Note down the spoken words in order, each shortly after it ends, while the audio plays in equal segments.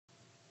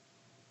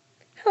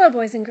Hello,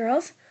 boys and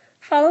girls.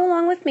 Follow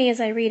along with me as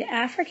I read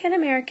African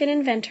American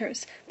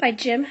Inventors by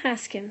Jim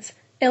Haskins,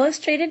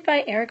 illustrated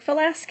by Eric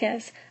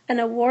Velasquez, an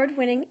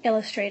award-winning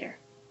illustrator.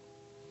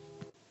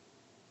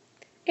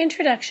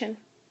 Introduction.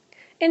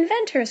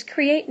 Inventors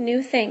create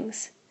new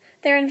things.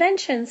 Their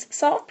inventions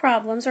solve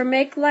problems or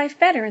make life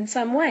better in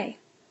some way.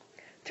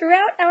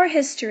 Throughout our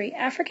history,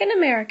 African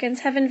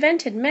Americans have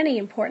invented many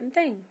important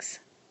things.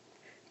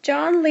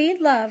 John Lee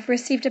Love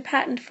received a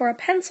patent for a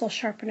pencil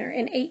sharpener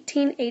in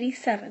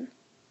 1887.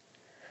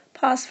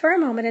 Pause for a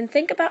moment and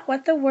think about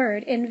what the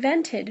word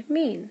invented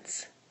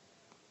means.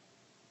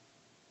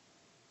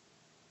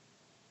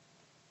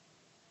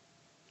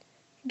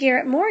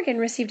 Garrett Morgan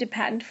received a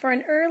patent for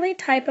an early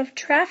type of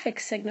traffic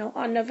signal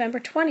on November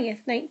 20,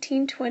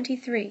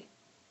 1923.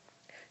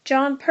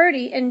 John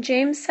Purdy and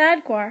James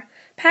Sadguar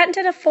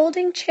patented a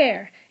folding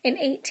chair in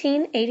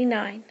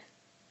 1889.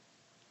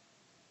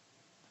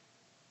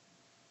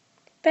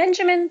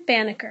 Benjamin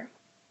Banneker.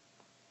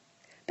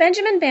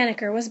 Benjamin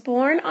Banneker was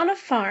born on a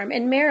farm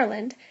in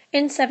Maryland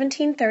in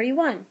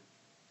 1731.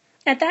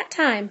 At that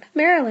time,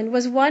 Maryland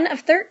was one of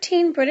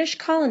 13 British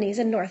colonies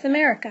in North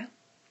America.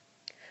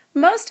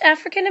 Most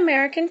African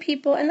American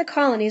people in the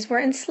colonies were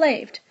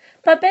enslaved,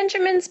 but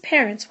Benjamin's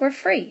parents were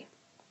free.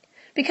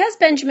 Because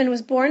Benjamin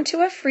was born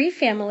to a free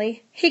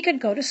family, he could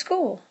go to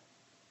school.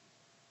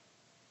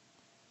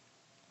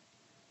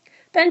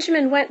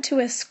 Benjamin went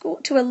to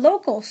a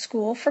local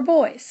school for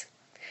boys.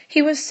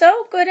 He was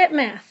so good at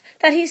math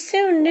that he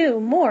soon knew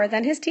more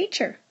than his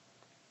teacher.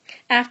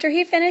 After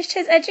he finished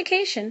his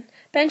education,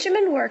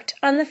 Benjamin worked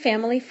on the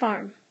family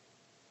farm.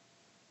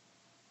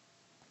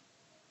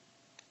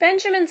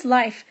 Benjamin's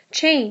life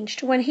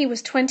changed when he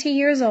was 20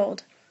 years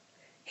old.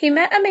 He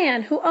met a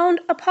man who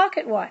owned a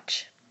pocket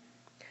watch.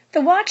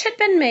 The watch had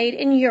been made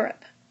in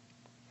Europe.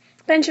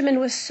 Benjamin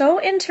was so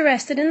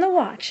interested in the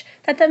watch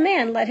that the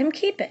man let him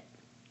keep it.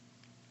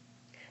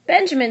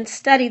 Benjamin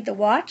studied the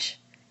watch,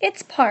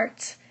 its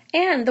parts,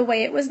 and the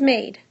way it was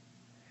made.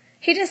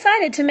 He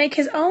decided to make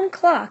his own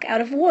clock out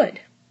of wood.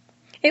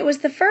 It was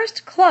the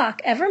first clock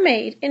ever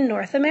made in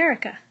North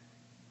America.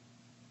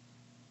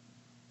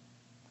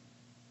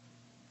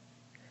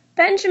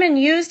 Benjamin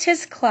used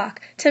his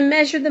clock to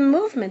measure the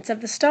movements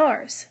of the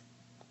stars.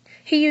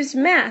 He used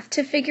math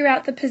to figure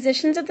out the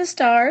positions of the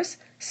stars,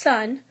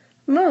 sun,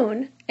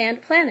 moon,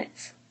 and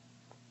planets.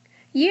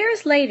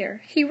 Years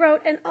later, he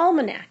wrote an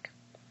almanac.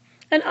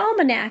 An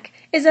almanac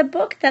is a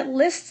book that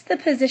lists the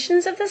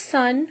positions of the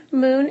sun,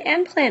 moon,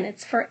 and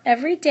planets for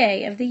every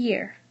day of the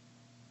year.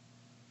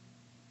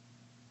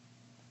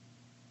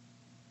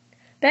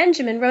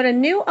 Benjamin wrote a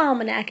new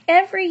almanac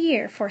every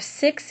year for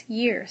 6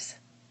 years.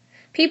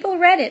 People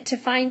read it to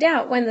find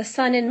out when the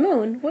sun and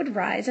moon would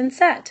rise and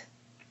set.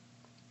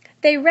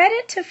 They read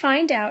it to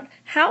find out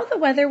how the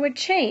weather would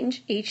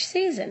change each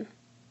season.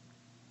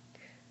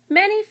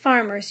 Many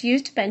farmers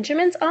used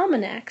Benjamin's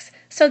almanacs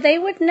so they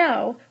would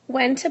know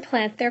when to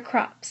plant their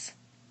crops.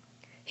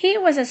 He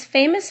was as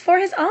famous for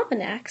his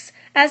almanacs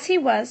as he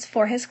was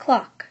for his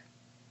clock.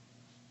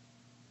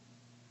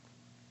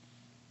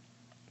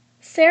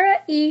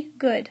 Sarah E.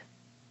 Good.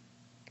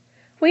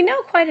 We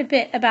know quite a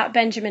bit about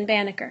Benjamin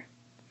Banneker.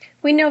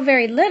 We know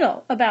very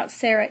little about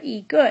Sarah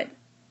E. Good.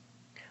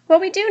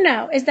 What we do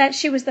know is that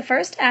she was the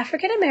first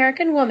African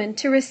American woman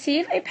to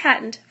receive a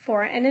patent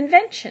for an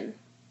invention.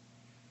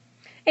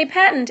 A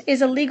patent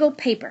is a legal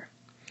paper.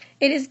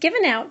 It is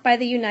given out by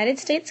the United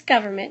States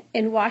government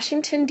in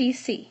Washington,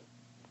 D.C.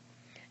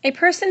 A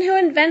person who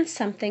invents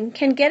something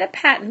can get a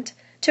patent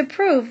to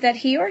prove that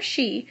he or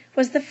she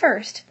was the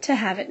first to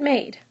have it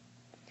made.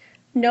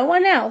 No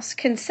one else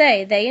can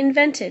say they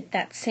invented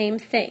that same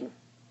thing.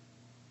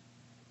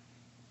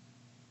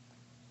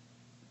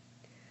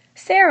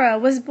 Sarah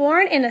was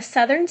born in a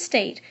southern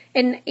state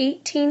in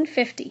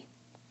 1850.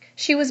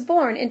 She was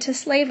born into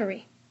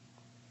slavery.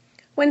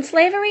 When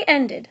slavery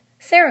ended,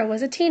 Sarah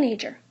was a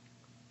teenager.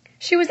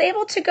 She was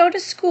able to go to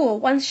school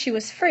once she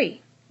was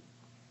free.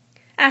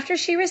 After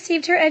she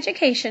received her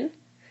education,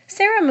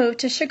 Sarah moved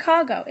to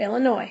Chicago,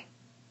 Illinois.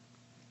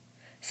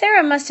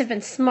 Sarah must have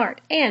been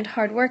smart and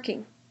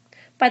hardworking.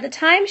 By the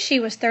time she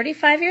was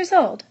 35 years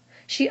old,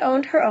 she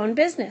owned her own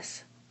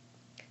business.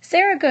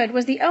 Sarah Good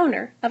was the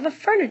owner of a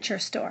furniture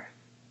store.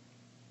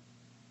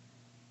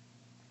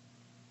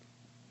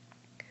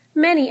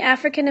 Many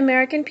African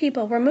American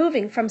people were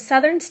moving from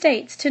southern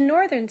states to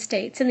northern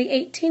states in the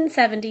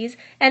 1870s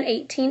and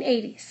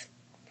 1880s.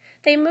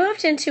 They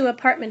moved into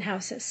apartment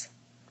houses.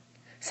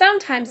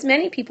 Sometimes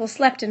many people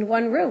slept in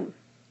one room.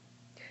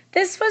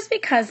 This was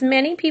because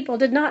many people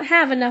did not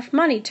have enough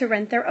money to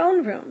rent their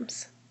own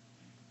rooms.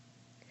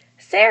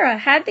 Sarah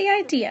had the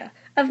idea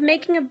of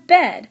making a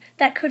bed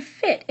that could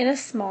fit in a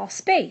small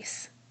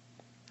space.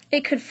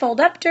 It could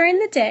fold up during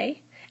the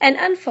day and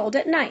unfold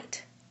at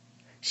night.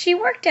 She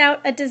worked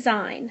out a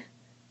design.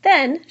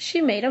 Then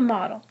she made a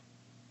model.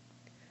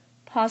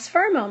 Pause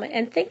for a moment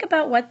and think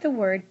about what the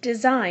word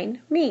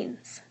design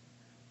means.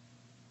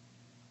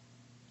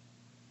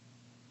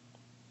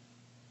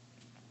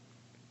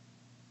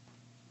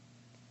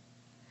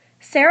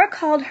 Sarah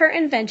called her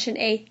invention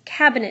a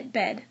cabinet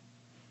bed.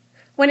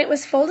 When it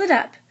was folded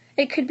up,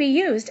 it could be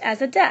used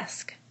as a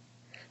desk.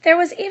 There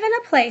was even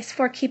a place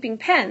for keeping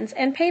pens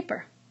and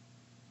paper.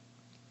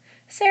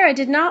 Sarah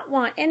did not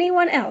want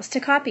anyone else to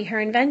copy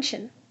her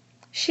invention.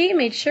 She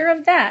made sure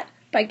of that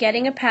by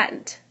getting a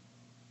patent.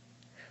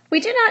 We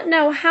do not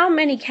know how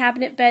many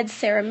cabinet beds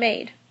Sarah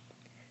made.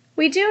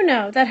 We do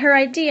know that her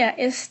idea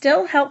is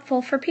still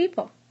helpful for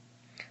people.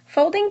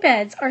 Folding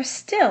beds are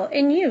still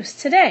in use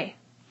today.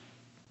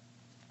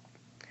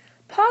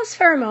 Pause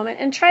for a moment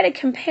and try to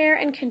compare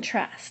and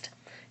contrast.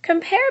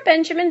 Compare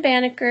Benjamin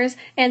Banneker's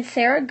and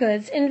Sarah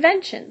Good's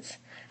inventions.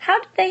 How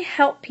did they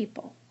help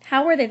people?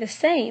 How were they the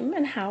same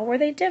and how were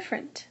they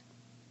different?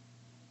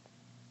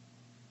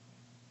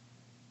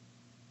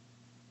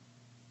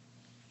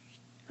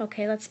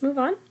 Okay, let's move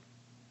on.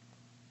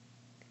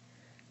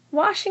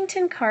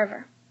 Washington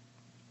Carver.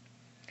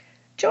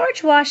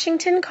 George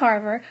Washington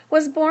Carver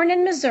was born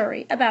in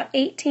Missouri about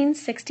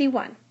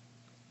 1861.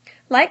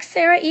 Like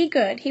Sarah E.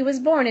 Good, he was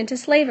born into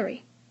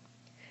slavery.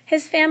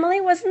 His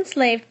family was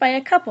enslaved by a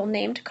couple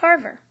named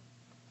Carver.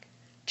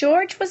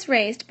 George was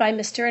raised by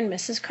Mr. and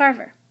Mrs.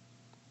 Carver.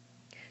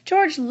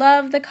 George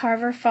loved the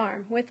Carver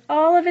farm with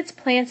all of its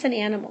plants and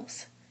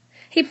animals.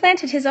 He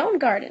planted his own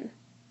garden.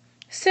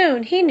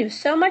 Soon he knew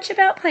so much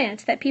about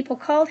plants that people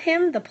called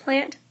him the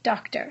plant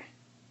doctor.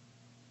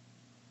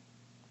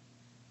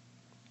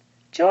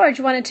 George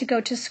wanted to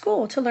go to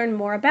school to learn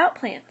more about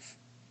plants.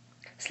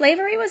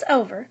 Slavery was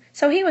over,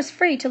 so he was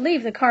free to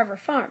leave the Carver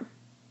farm.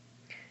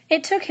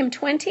 It took him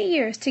 20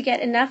 years to get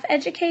enough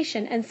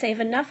education and save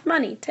enough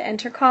money to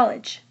enter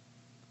college.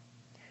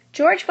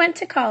 George went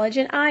to college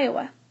in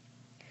Iowa.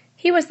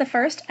 He was the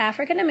first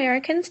African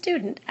American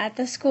student at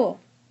the school.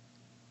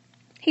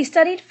 He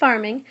studied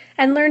farming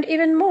and learned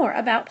even more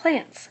about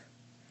plants.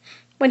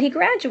 When he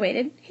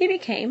graduated, he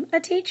became a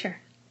teacher.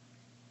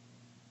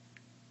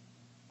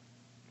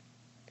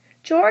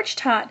 George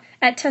taught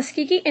at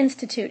Tuskegee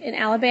Institute in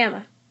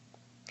Alabama.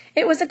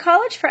 It was a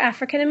college for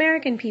African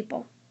American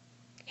people.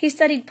 He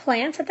studied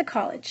plants at the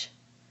college.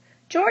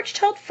 George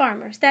told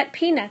farmers that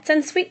peanuts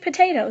and sweet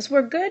potatoes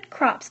were good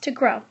crops to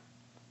grow.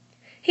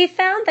 He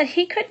found that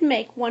he could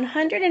make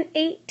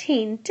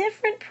 118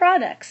 different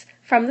products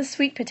from the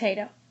sweet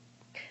potato.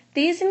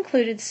 These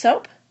included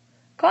soap,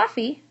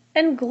 coffee,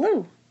 and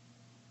glue.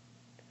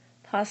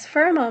 Pause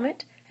for a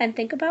moment and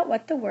think about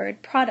what the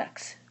word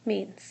products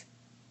means.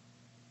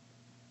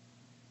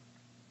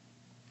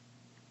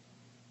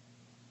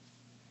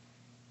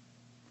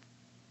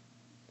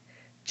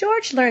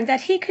 George learned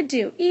that he could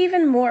do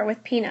even more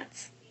with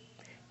peanuts.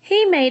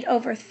 He made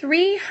over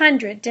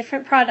 300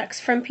 different products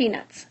from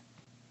peanuts.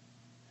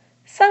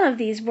 Some of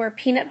these were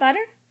peanut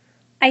butter,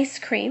 ice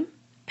cream,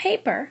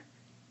 paper,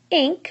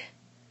 ink,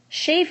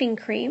 shaving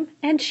cream,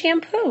 and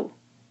shampoo.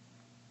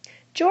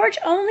 George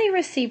only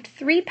received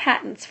 3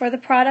 patents for the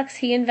products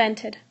he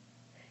invented.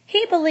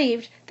 He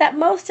believed that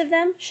most of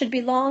them should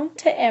belong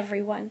to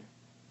everyone.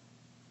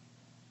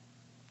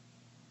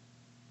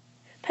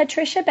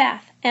 Patricia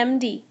Bath,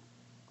 M.D.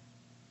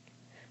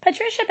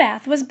 Patricia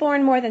Bath was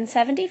born more than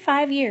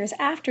 75 years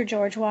after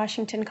George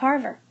Washington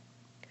Carver.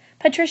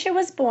 Patricia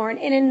was born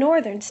in a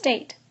northern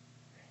state.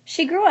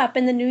 She grew up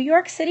in the New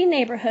York City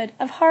neighborhood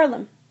of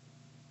Harlem.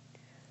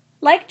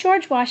 Like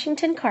George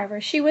Washington Carver,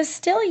 she was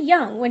still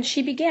young when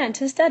she began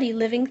to study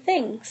living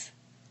things.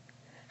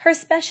 Her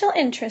special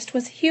interest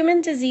was human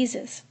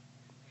diseases.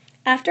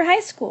 After high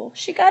school,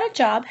 she got a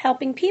job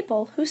helping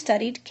people who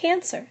studied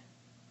cancer.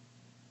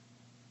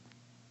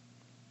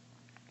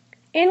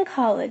 In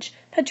college,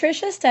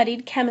 Patricia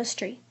studied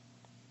chemistry.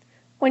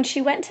 When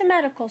she went to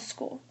medical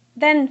school,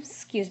 Then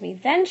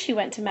she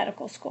went to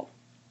medical school.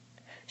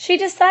 She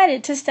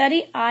decided to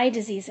study eye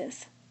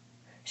diseases.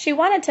 She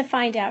wanted to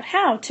find out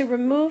how to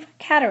remove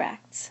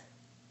cataracts.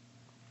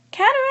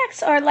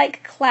 Cataracts are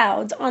like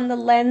clouds on the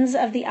lens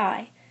of the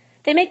eye.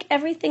 They make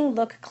everything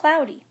look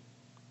cloudy.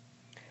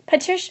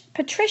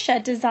 Patricia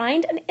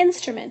designed an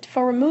instrument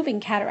for removing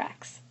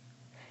cataracts.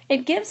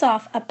 It gives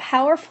off a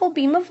powerful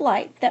beam of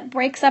light that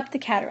breaks up the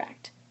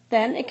cataract.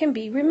 Then it can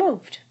be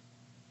removed.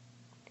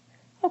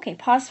 Okay,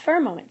 pause for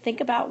a moment. Think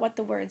about what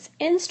the words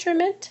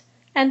instrument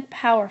and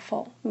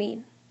powerful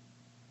mean.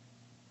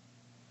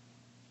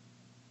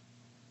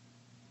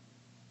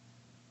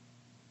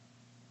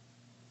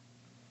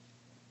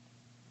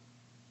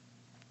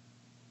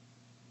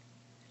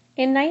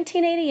 In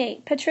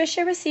 1988,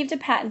 Patricia received a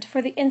patent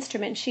for the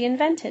instrument she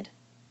invented.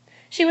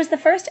 She was the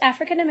first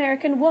African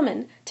American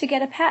woman to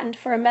get a patent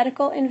for a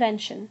medical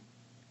invention.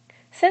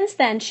 Since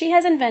then, she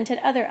has invented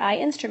other eye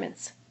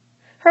instruments.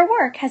 Her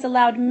work has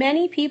allowed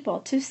many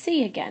people to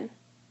see again.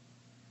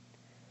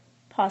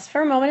 Pause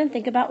for a moment and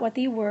think about what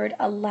the word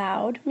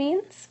allowed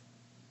means.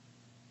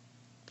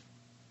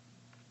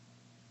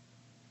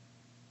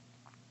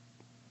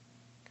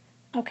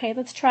 Okay,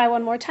 let's try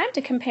one more time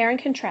to compare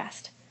and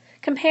contrast.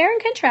 Compare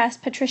and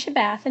contrast Patricia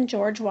Bath and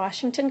George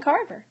Washington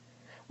Carver.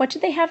 What do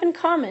they have in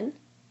common,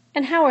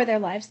 and how are their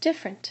lives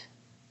different?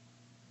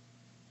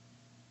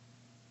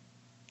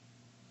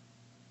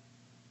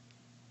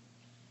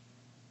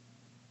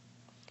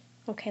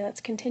 Okay,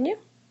 let's continue.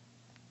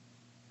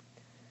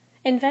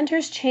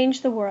 Inventors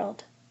change the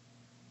world.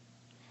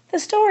 The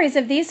stories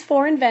of these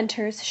 4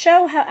 inventors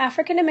show how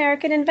African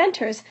American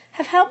inventors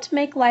have helped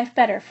make life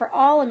better for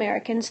all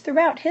Americans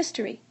throughout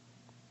history.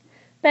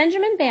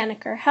 Benjamin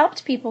Banneker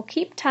helped people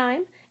keep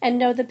time and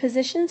know the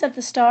positions of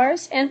the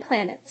stars and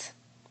planets.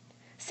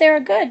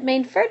 Sarah Good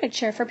made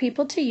furniture for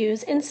people to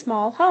use in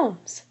small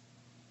homes.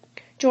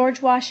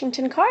 George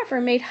Washington Carver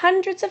made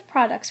hundreds of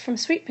products from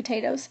sweet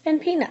potatoes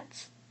and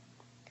peanuts.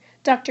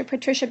 Dr.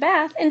 Patricia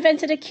Bath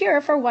invented a cure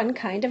for one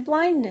kind of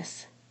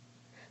blindness.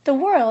 The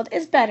world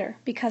is better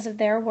because of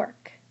their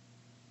work.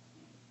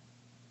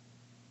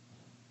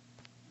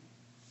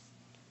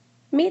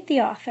 Meet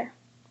the author.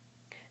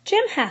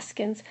 Jim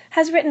Haskins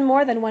has written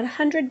more than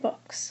 100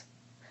 books.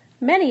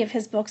 Many of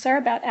his books are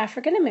about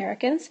African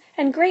Americans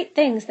and great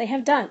things they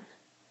have done.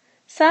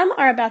 Some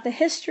are about the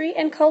history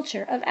and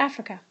culture of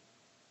Africa.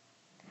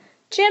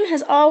 Jim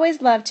has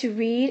always loved to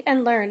read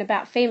and learn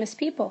about famous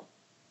people.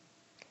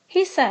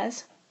 He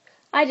says,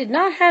 "I did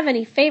not have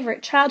any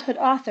favorite childhood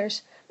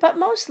authors, but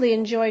mostly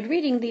enjoyed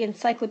reading the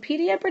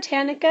Encyclopedia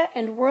Britannica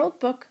and World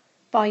Book,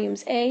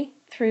 volumes A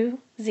through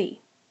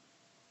Z."